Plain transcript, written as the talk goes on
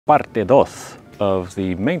parte dos of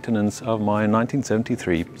the maintenance of my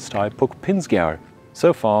 1973 Steypuck Pinzgauer.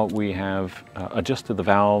 So far we have adjusted the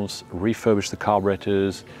valves, refurbished the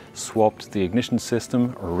carburetors, swapped the ignition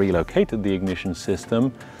system, relocated the ignition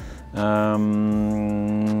system.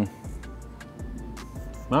 Am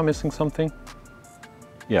I missing something?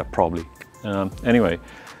 Yeah, probably. Anyway,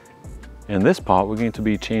 in this part we're going to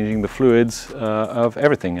be changing the fluids of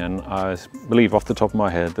everything, and I believe off the top of my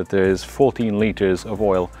head that there is 14 liters of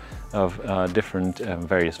oil of different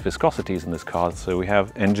various viscosities in this car. So we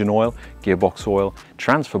have engine oil, gearbox oil,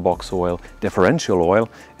 transfer box oil, differential oil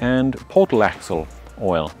and portal axle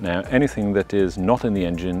oil. Now anything that is not in the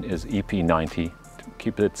engine is EP90, to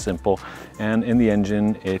keep it simple, and in the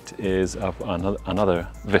engine it is of another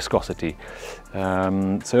viscosity.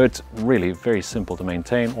 So it's really very simple to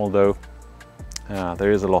maintain, although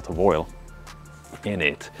there is a lot of oil in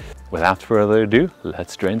it. Without further ado,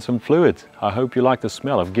 let's drain some fluid. I hope you like the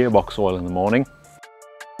smell of gearbox oil in the morning.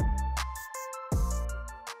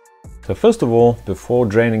 So first of all, before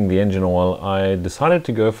draining the engine oil, I decided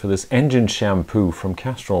to go for this engine shampoo from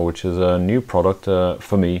Castrol, which is a new product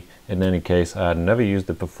for me. In any case, I had never used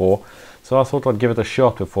it before, so I thought I'd give it a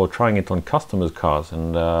shot before trying it on customers' cars,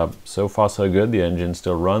 and so far so good. The engine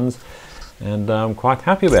still runs and I'm quite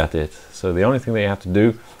happy about it. So the only thing that you have to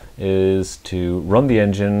do is to run the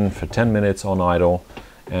engine for 10 minutes on idle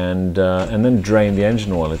and then drain the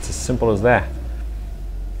engine oil. It's as simple as that.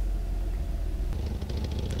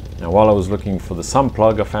 Now while I was looking for the sump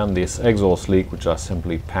plug, I found this exhaust leak, which I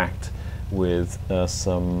simply packed with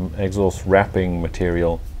some exhaust wrapping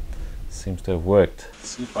material. Seems to have worked. Let's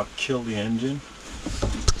see if I kill the engine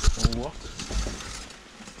or what.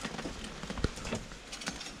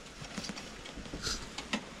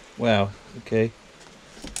 Wow, okay.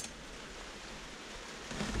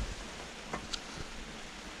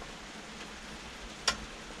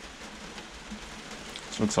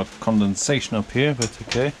 Looks like condensation up here, but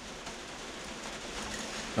okay.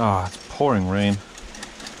 Ah, it's pouring rain.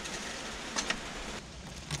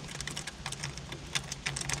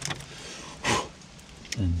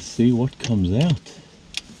 And see what comes out.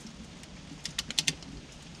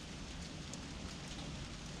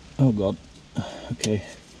 Oh God. Okay.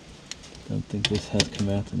 Don't think this has come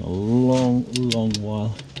out in a long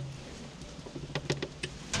while.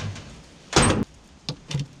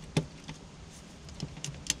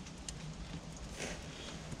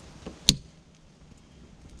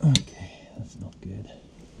 Okay, that's not good.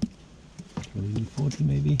 40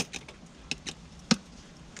 maybe.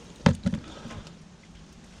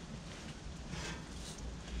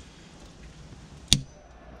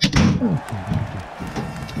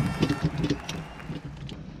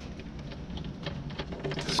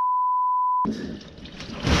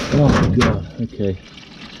 Oh God, okay.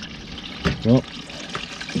 Well,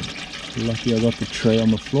 lucky I got the tray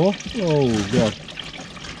on the floor. Oh God.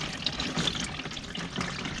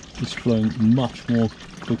 It's flowing much more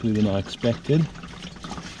quickly than I expected.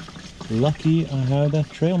 Lucky I had that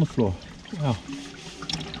tray on the floor. Wow.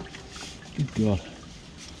 Good God.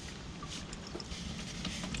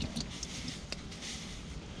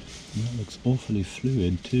 And that looks awfully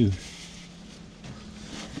fluid too.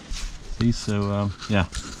 See, so yeah.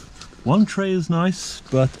 One tray is nice,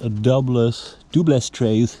 but a doubles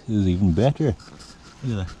trays is even better.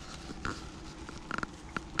 Look at that.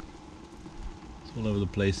 It's all over the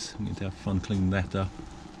place. I'm going to have fun cleaning that up.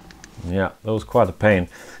 Yeah, that was quite a pain.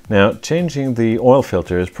 Now, changing the oil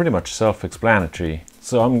filter is pretty much self-explanatory,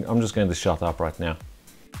 so I'm just going to shut up right now.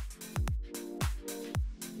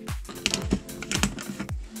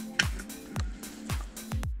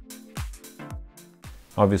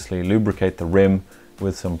 Obviously, lubricate the rim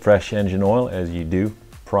with some fresh engine oil, as you do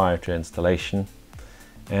prior to installation,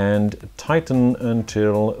 and tighten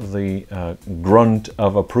until the grunt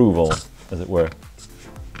of approval, as it were.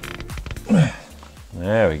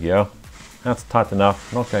 There we go. That's tight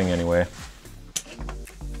enough, not going anywhere.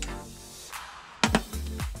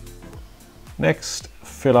 Next,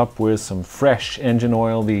 fill up with some fresh engine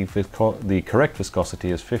oil. The correct viscosity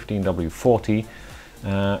is 15W40,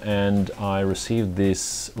 and I received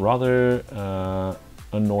this rather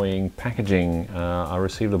annoying packaging. I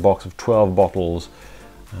received a box of 12 bottles,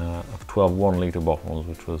 of 12 1-liter bottles,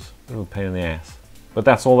 which was a bit of a pain in the ass. But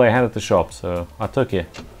that's all they had at the shop, so I took it.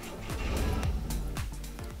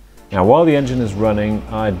 Now while the engine is running,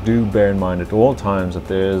 I do bear in mind at all times that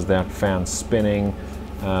there's that fan spinning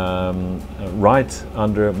right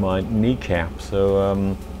under my kneecap,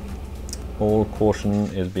 so all caution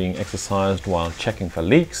is being exercised while checking for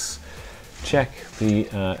leaks. check the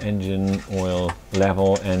engine oil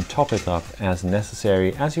level and top it up as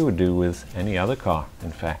necessary, as you would do with any other car,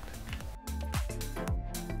 in fact.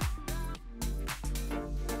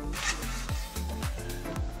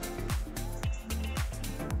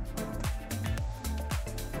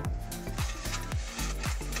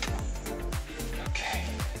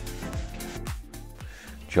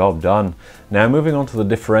 Job done. Now moving on to the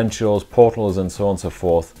differentials, portals and so on and so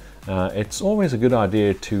forth. It's always a good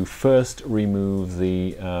idea to first remove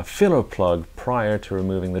the filler plug prior to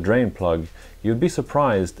removing the drain plug. You'd be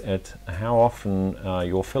surprised at how often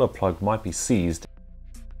your filler plug might be seized.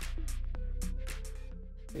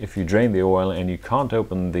 If you drain the oil and you can't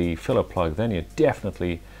open the filler plug, then you're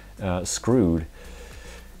definitely screwed,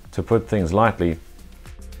 to put things lightly.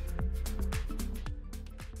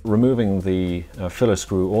 Removing the filler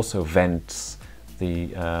screw also vents the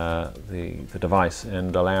device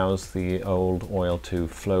and allows the old oil to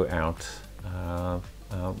flow out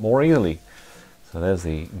more easily. So there's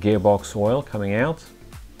the gearbox oil coming out.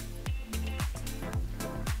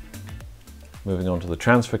 Moving on to the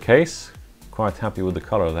transfer case. Quite happy with the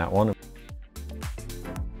color of that one.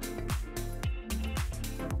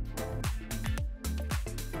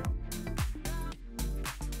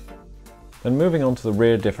 Then moving on to the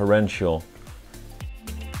rear differential.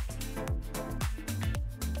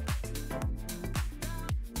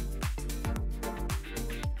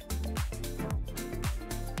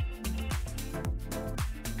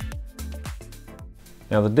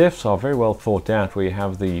 Now the diffs are very well thought out, where you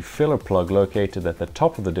have the filler plug located at the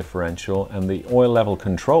top of the differential and the oil level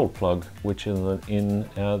control plug, which is in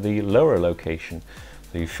the lower location.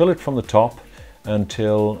 So you fill it from the top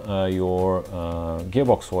until your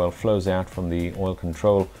gearbox oil flows out from the oil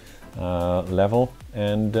control level,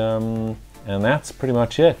 and that's pretty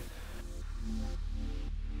much it.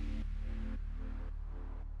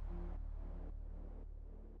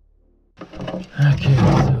 Okay,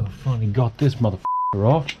 so finally got this motherfucker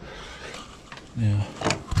off.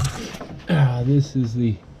 Now, this is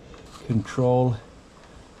the control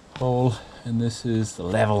hole and this is the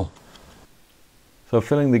level. So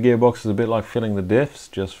filling the gearbox is a bit like filling the diffs.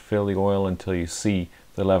 Just fill the oil until you see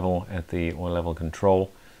the level at the oil level control,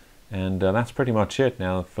 and that's pretty much it.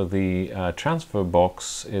 Now for the transfer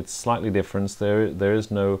box, it's slightly different. There is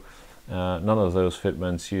no none of those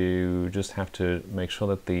fitments. You just have to make sure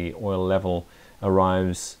that the oil level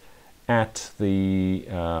arrives at the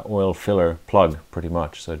oil filler plug, pretty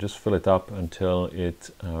much. So just fill it up until it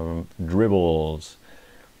dribbles.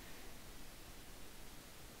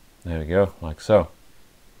 There we go, like so.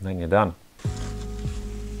 Then you're done.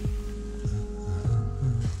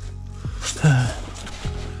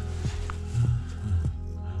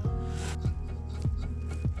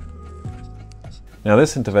 Now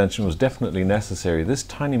this intervention was definitely necessary. This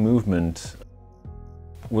tiny movement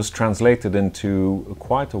was translated into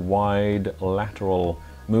quite a wide lateral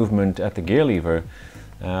movement at the gear lever.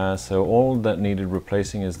 So all that needed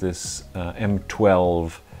replacing is this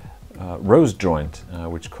M12 rose joint,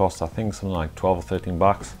 which costs I think something like 12 or 13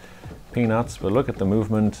 bucks, peanuts. But look at the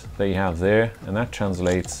movement that you have there, and that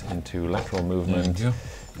translates into lateral movement,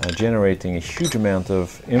 generating a huge amount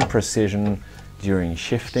of imprecision during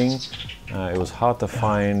shifting. It was hard to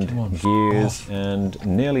find gears and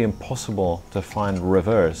nearly impossible to find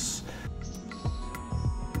reverse.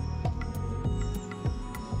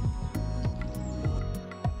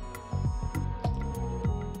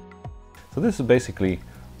 So this is basically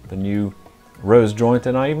the new rose joint,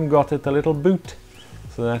 and I even got it a little boot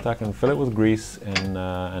so that I can fill it with grease and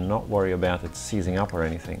not worry about it seizing up or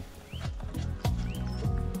anything.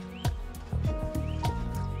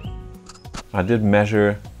 I did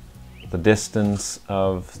measure the distance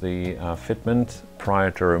of the fitment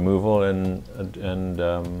prior to removal and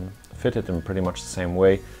fit it in pretty much the same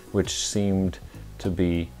way, which seemed to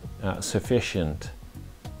be sufficient.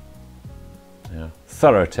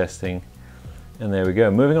 Thorough testing. And there we go.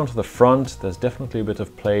 Moving on to the front, there's definitely a bit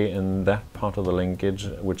of play in that part of the linkage,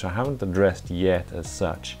 which I haven't addressed yet as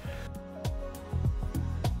such.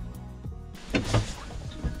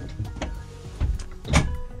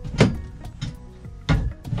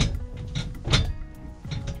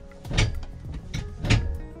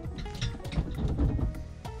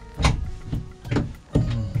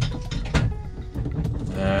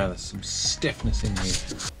 There's some stiffness in here.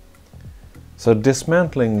 So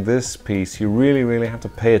dismantling this piece, you really have to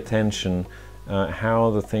pay attention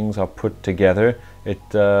how the things are put together. It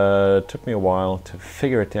took me a while to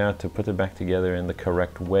figure it out, to put it back together in the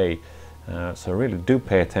correct way. So really do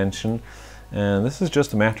pay attention. And this is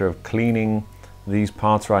just a matter of cleaning these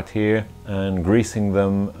parts right here and greasing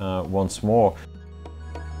them once more.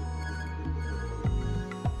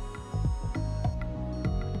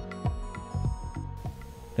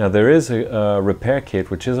 Now there is a repair kit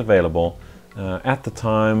which is available. At the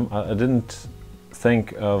time I didn't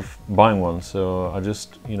think of buying one, so I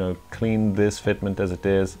just, you know, cleaned this fitment as it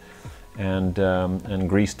is and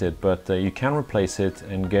greased it, but you can replace it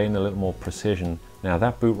and gain a little more precision. Now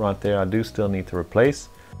that boot right there I do still need to replace.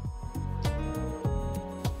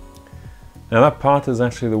 Now that part is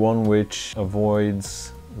actually the one which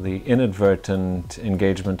avoids the inadvertent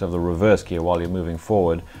engagement of the reverse gear while you're moving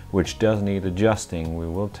forward, which does need adjusting. We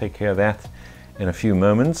will take care of that in a few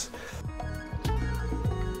moments.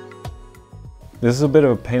 This is a bit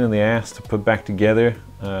of a pain in the ass to put back together,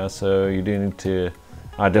 so you do need to,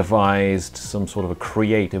 I devised some sort of a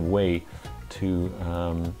creative way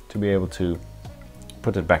to be able to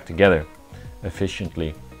put it back together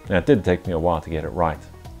efficiently. Now it did take me a while to get it right,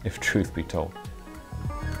 if truth be told.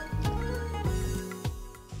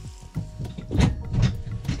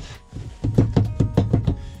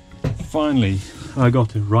 Finally, I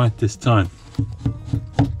got it right this time.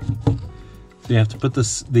 So you have to put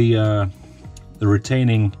this, the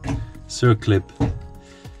retaining circlip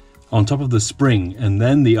on top of the spring, and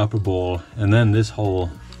then the upper ball, and then this whole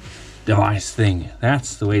device thing.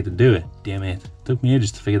 That's the way to do it. Damn it. Took me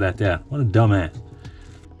ages to figure that out. What a dumbass.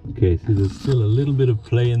 Okay, so there's still a little bit of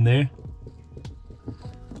play in there,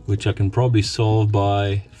 which I can probably solve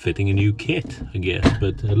by fitting a new kit, I guess.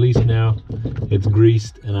 But at least now it's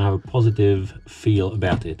greased and I have a positive feel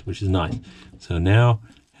about it, which is nice. So now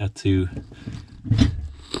I have to,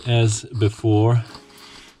 as before,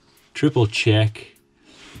 triple check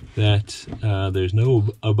that there's no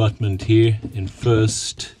abutment here in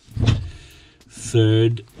first,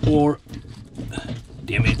 third, or,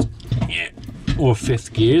 damn it, yeah, or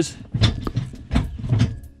fifth gears.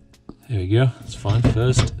 There we go, it's fine.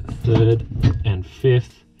 First, third, and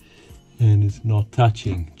fifth, and it's not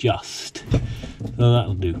touching, just. So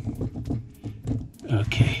that'll do.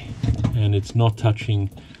 Okay, and it's not touching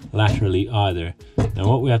laterally either. Now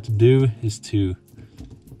what we have to do is to,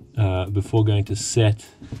 before going to set,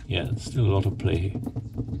 yeah, there's still a lot of play here.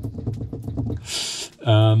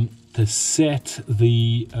 To set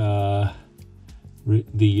the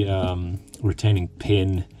retaining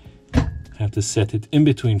pin, I have to set it in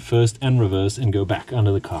between first and reverse and go back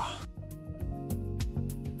under the car.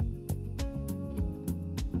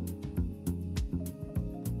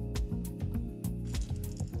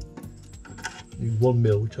 Need 1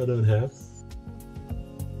 mil, which I don't have.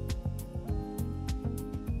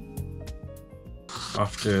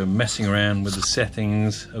 After messing around with the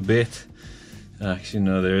settings a bit, actually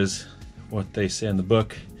no, there's what they say in the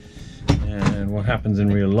book and what happens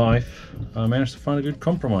in real life, I managed to find a good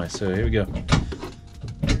compromise. So here we go.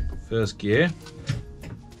 First gear,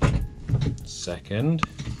 second,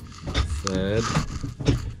 third,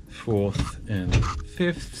 fourth and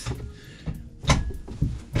fifth,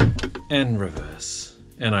 and reverse.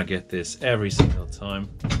 And I get this every single time,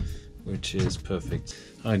 which is perfect.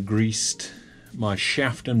 I greased my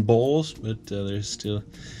shaft and balls, but there's still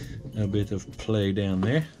a bit of play down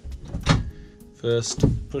there. First,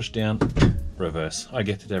 push down, reverse. I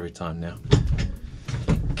get it every time now.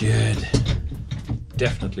 Good.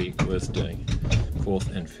 Definitely worth doing. Fourth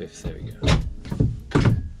and fifth, there we go.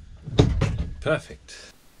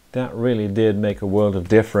 Perfect. That really did make a world of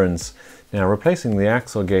difference. Now, replacing the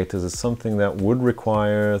axle gaiters is something that would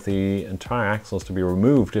require the entire axles to be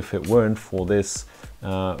removed if it weren't for this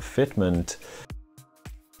fitment.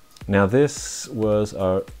 Now, this was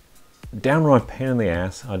a downright pain in the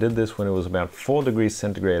ass. I did this when it was about 4 degrees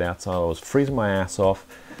centigrade outside. I was freezing my ass off,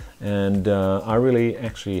 and I really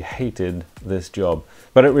actually hated this job,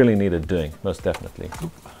 but it really needed doing, most definitely.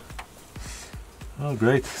 Oh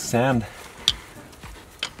great, sand.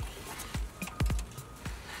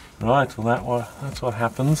 Right, well that's what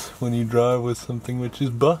happens when you drive with something which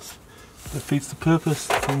is bus. Defeats the purpose.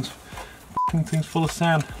 Thing's full of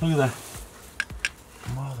sand. Look at that.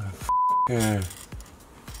 Motherfucker.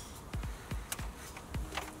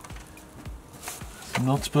 I'm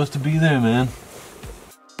not supposed to be there, man.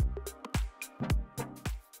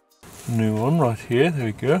 New one right here, there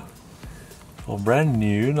we go. All brand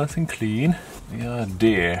new, nice and clean. The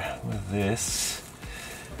idea with this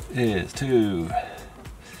is to,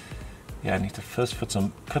 yeah, I need to first put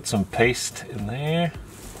some paste in there.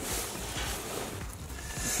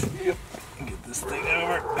 Yep, get this thing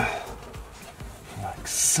over, like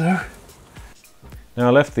so. Now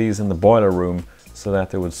I left these in the boiler room so that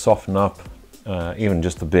they would soften up even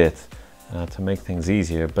just a bit to make things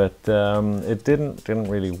easier, but it didn't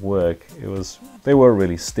really work. They were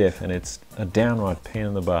really stiff, and it's a downright pain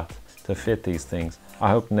in the butt to fit these things. I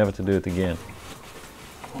hope never to do it again.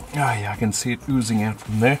 Oh yeah, I can see it oozing out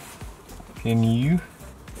from there. Can you?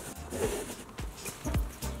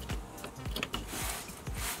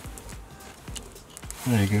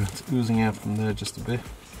 There you go, it's oozing out from there just a bit.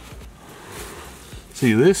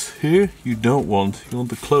 See this here, you don't want. You want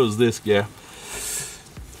to close this gap.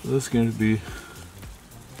 So this is going to be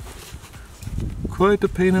quite a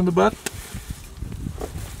pain in the butt.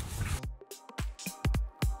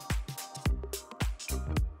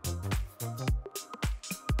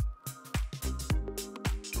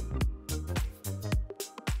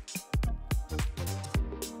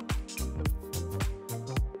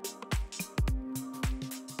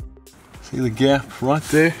 See the gap right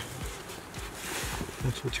there?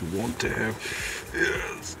 That's what you want to have.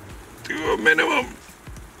 Yes, do a minimum.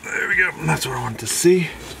 There we go. That's what I want to see.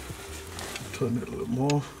 Turn it a little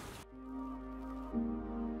more.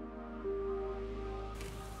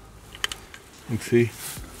 You see,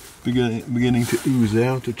 beginning to ooze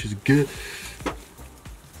out, which is good.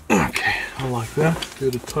 Okay, I like that. Go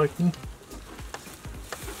to tighten.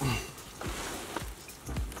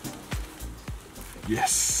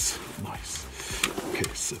 Yes, nice. Okay,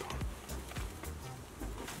 sit on.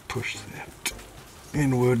 Push that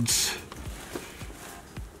inwards.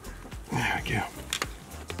 There we go.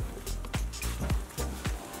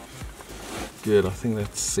 Good, I think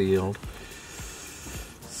that's sealed.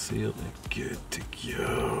 Sealed and good to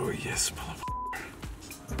go. Yes, motherfucker.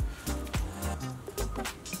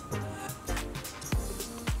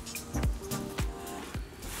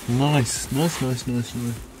 Nice.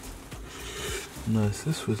 Nice,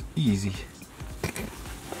 this was easy.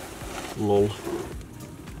 Lol.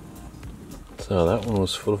 So that one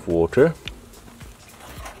was full of water.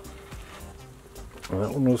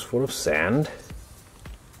 That one was full of sand.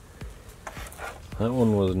 That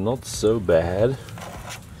one was not so bad.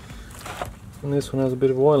 And this one has a bit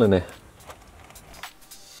of oil in it.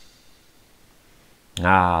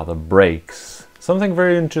 Ah, the brakes. Something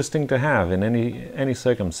very interesting to have in any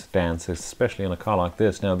circumstance, especially in a car like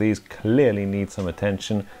this. Now these clearly need some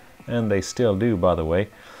attention, and they still do, by the way.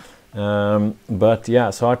 But yeah,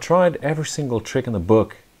 so I tried every single trick in the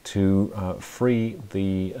book to free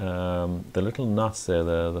the little nuts there,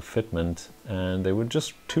 the fitment, and they were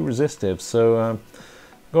just too resistive. So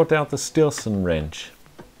got out the Stilson wrench.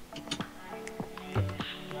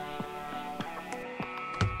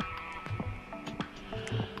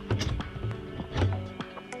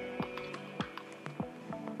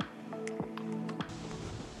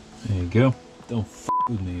 There you go. Don't f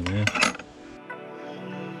with me, man.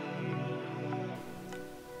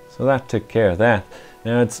 So that took care of that.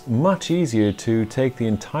 Now it's much easier to take the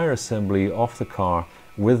entire assembly off the car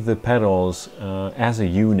with the pedals as a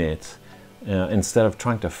unit instead of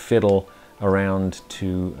trying to fiddle around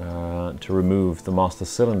to remove the master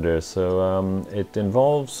cylinder. So it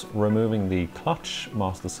involves removing the clutch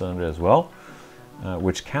master cylinder as well,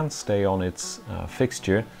 which can stay on its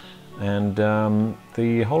fixture. And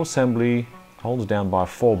the whole assembly holds down by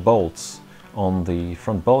 4 bolts on the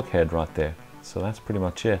front bulkhead right there. So that's pretty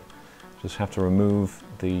much it. Just have to remove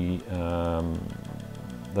the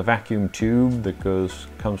vacuum tube that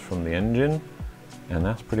comes from the engine, and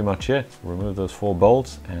that's pretty much it. Remove those 4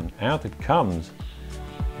 bolts and out it comes.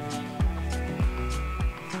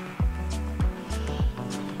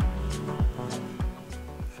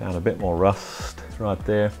 Found a bit more rust right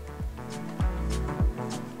there.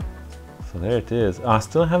 So there it is. I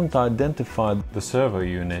still haven't identified the servo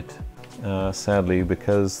unit, sadly,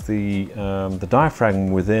 because the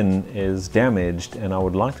diaphragm within is damaged, and I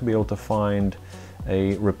would like to be able to find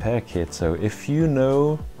a repair kit. So if you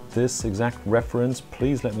know this exact reference,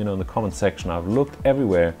 please let me know in the comment section. I've looked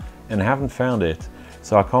everywhere and haven't found it,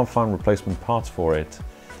 so I can't find replacement parts for it.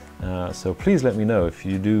 So please let me know if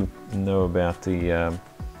you do know about the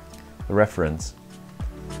reference.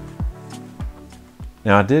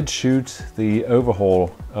 Now I did shoot the overhaul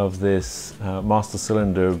of this master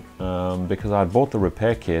cylinder because I bought the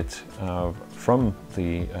repair kit from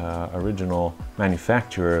the original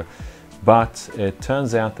manufacturer, but it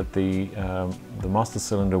turns out that the master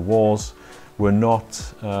cylinder walls were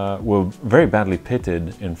very badly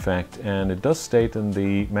pitted, in fact, and it does state in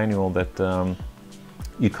the manual that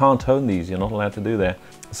you can't hone these, you're not allowed to do that.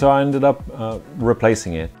 So I ended up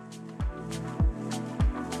replacing it.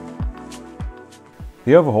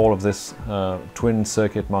 The overhaul of this twin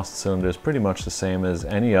circuit master cylinder is pretty much the same as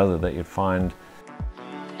any other that you'd find.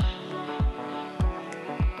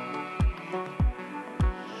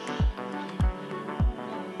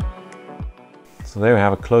 So there we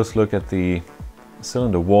have a close look at the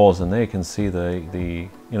cylinder walls, and there you can see the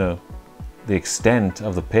extent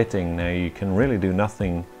of the pitting. Now you can really do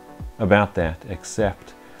nothing about that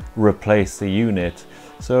except replace the unit.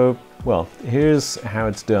 So, well, here's how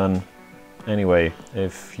it's done Anyway,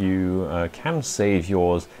 if you can save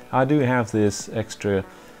yours, I do have this extra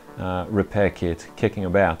repair kit kicking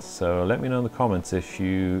about, so let me know in the comments if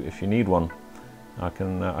you need one. I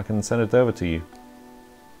can send it over to you.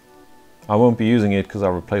 I won't be using it because I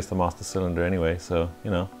replaced the master cylinder anyway, so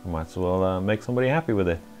you know, I might as well make somebody happy with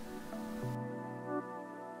it.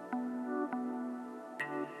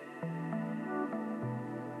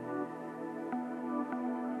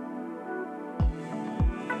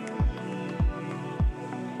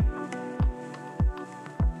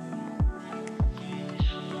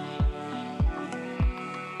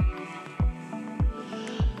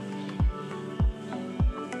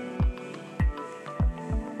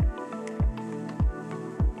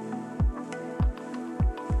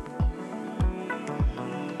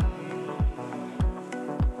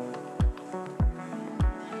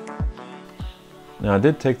 Now I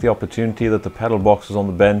did take the opportunity that the pedal box was on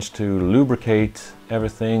the bench to lubricate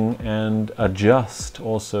everything and adjust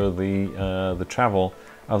also the travel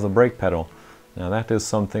of the brake pedal. Now that is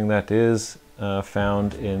something that is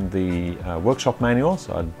found in the workshop manual,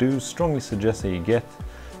 so I do strongly suggest that you get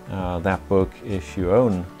that book if you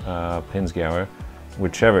own Pinzgauer,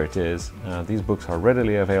 whichever it is. These books are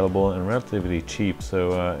readily available and relatively cheap,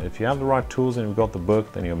 so if you have the right tools and you've got the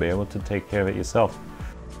book, then you'll be able to take care of it yourself.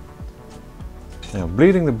 Now,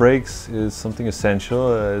 bleeding the brakes is something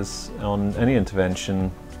essential as on any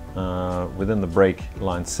intervention within the brake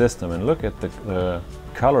line system. And look at the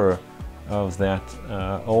color of that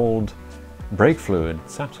old brake fluid.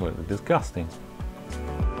 It's absolutely disgusting.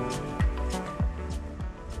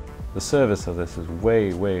 The service of this is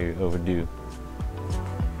way, way overdue.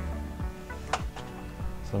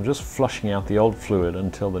 So I'm just flushing out the old fluid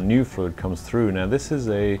until the new fluid comes through. Now this is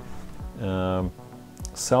a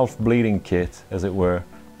self-bleeding kit, as it were.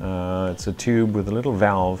 It's a tube with a little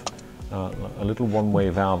valve, a little one-way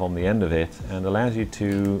valve on the end of it, and allows you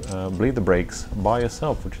to bleed the brakes by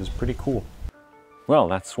yourself, which is pretty cool. Well,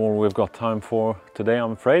 that's all we've got time for today,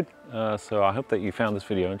 I'm afraid. So I hope that you found this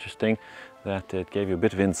video interesting, that it gave you a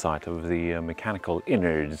bit of insight of the mechanical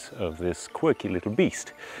innards of this quirky little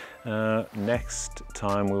beast. Next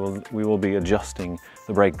time we will be adjusting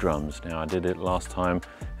the brake drums. Now I did it last time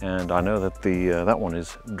and I know that that one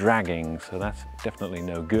is dragging, so that's definitely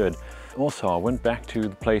no good. Also, I went back to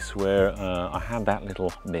the place where I had that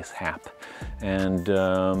little mishap, and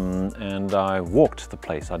I walked the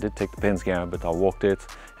place. I did take the Pinzgauer, but I walked it,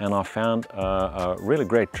 and I found a really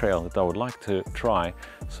great trail that I would like to try.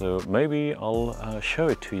 So maybe I'll show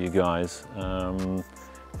it to you guys, and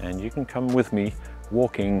you can come with me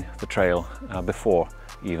walking the trail before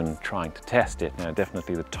even trying to test it. Now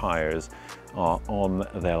definitely the tires are on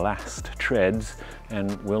their last treads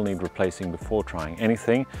and will need replacing before trying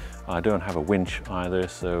anything. I don't have a winch either,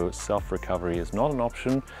 so self-recovery is not an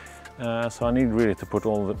option. So I need really to put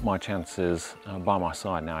all my chances by my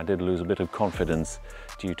side. Now I did lose a bit of confidence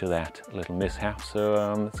due to that little mishap,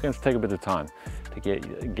 so it's going to take a bit of time to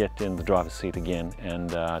get in the driver's seat again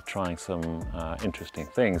and trying some interesting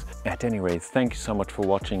things. At any rate, thank you so much for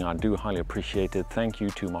watching. I do highly appreciate it. Thank you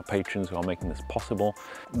to my patrons who are making this possible.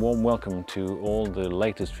 Warm welcome to all the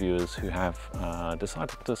latest viewers who have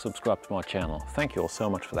decided to subscribe to my channel. Thank you all so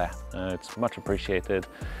much for that. It's much appreciated,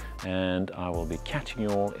 and I will be catching you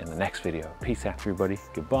all in the next video. Peace out, everybody.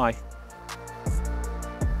 Goodbye.